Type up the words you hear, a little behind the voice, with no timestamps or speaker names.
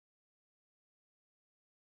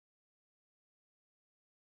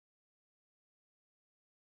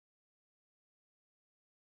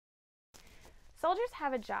Soldiers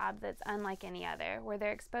have a job that's unlike any other, where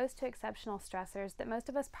they're exposed to exceptional stressors that most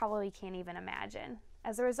of us probably can't even imagine.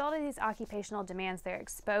 As a result of these occupational demands they're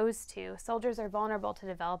exposed to, soldiers are vulnerable to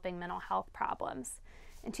developing mental health problems.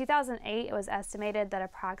 In 2008, it was estimated that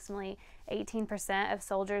approximately 18% of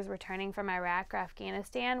soldiers returning from Iraq or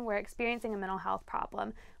Afghanistan were experiencing a mental health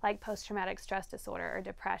problem, like post-traumatic stress disorder or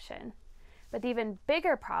depression. But the even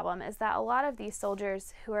bigger problem is that a lot of these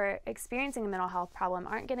soldiers who are experiencing a mental health problem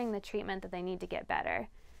aren't getting the treatment that they need to get better.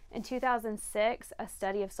 In 2006, a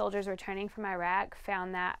study of soldiers returning from Iraq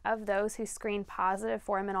found that of those who screened positive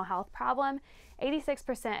for a mental health problem,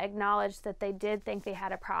 86% acknowledged that they did think they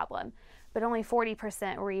had a problem, but only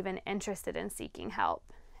 40% were even interested in seeking help.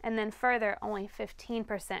 And then further, only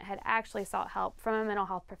 15% had actually sought help from a mental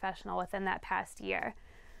health professional within that past year.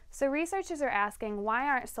 So researchers are asking, why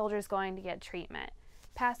aren't soldiers going to get treatment?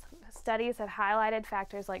 Past studies have highlighted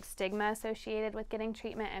factors like stigma associated with getting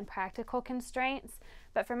treatment and practical constraints,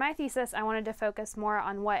 but for my thesis, I wanted to focus more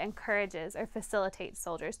on what encourages or facilitates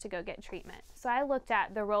soldiers to go get treatment. So I looked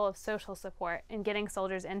at the role of social support in getting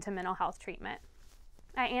soldiers into mental health treatment.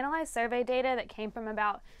 I analyzed survey data that came from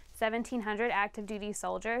about 1,700 active duty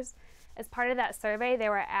soldiers. As part of that survey, they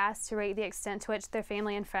were asked to rate the extent to which their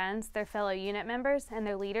family and friends, their fellow unit members, and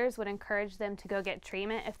their leaders would encourage them to go get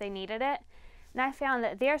treatment if they needed it. And I found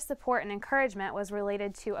that their support and encouragement was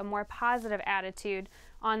related to a more positive attitude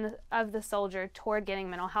of the soldier toward getting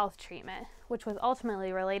mental health treatment, which was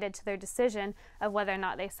ultimately related to their decision of whether or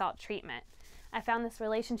not they sought treatment. I found this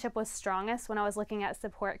relationship was strongest when I was looking at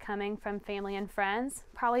support coming from family and friends,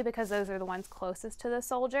 probably because those are the ones closest to the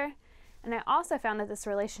soldier. And I also found that this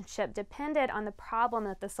relationship depended on the problem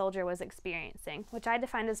that the soldier was experiencing, which I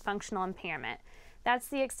defined as functional impairment. That's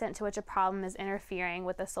the extent to which a problem is interfering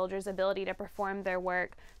with the soldier's ability to perform their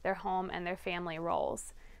work, their home, and their family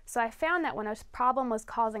roles. So I found that when a problem was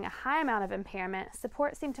causing a high amount of impairment,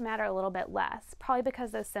 support seemed to matter a little bit less, probably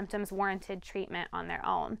because those symptoms warranted treatment on their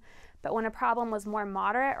own. But when a problem was more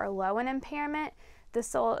moderate or low in impairment,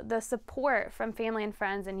 the support from family and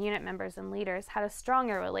friends and unit members and leaders had a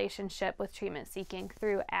stronger relationship with treatment seeking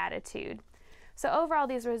through attitude. So overall,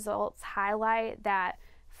 these results highlight that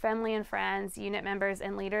family and friends, unit members,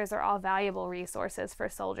 and leaders are all valuable resources for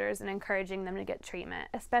soldiers in encouraging them to get treatment,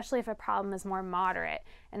 especially if a problem is more moderate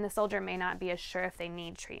and the soldier may not be as sure if they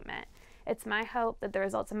need treatment. It's my hope that the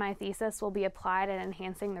results of my thesis will be applied in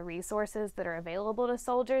enhancing the resources that are available to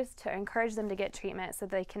soldiers to encourage them to get treatment so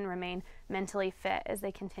they can remain mentally fit as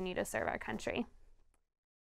they continue to serve our country.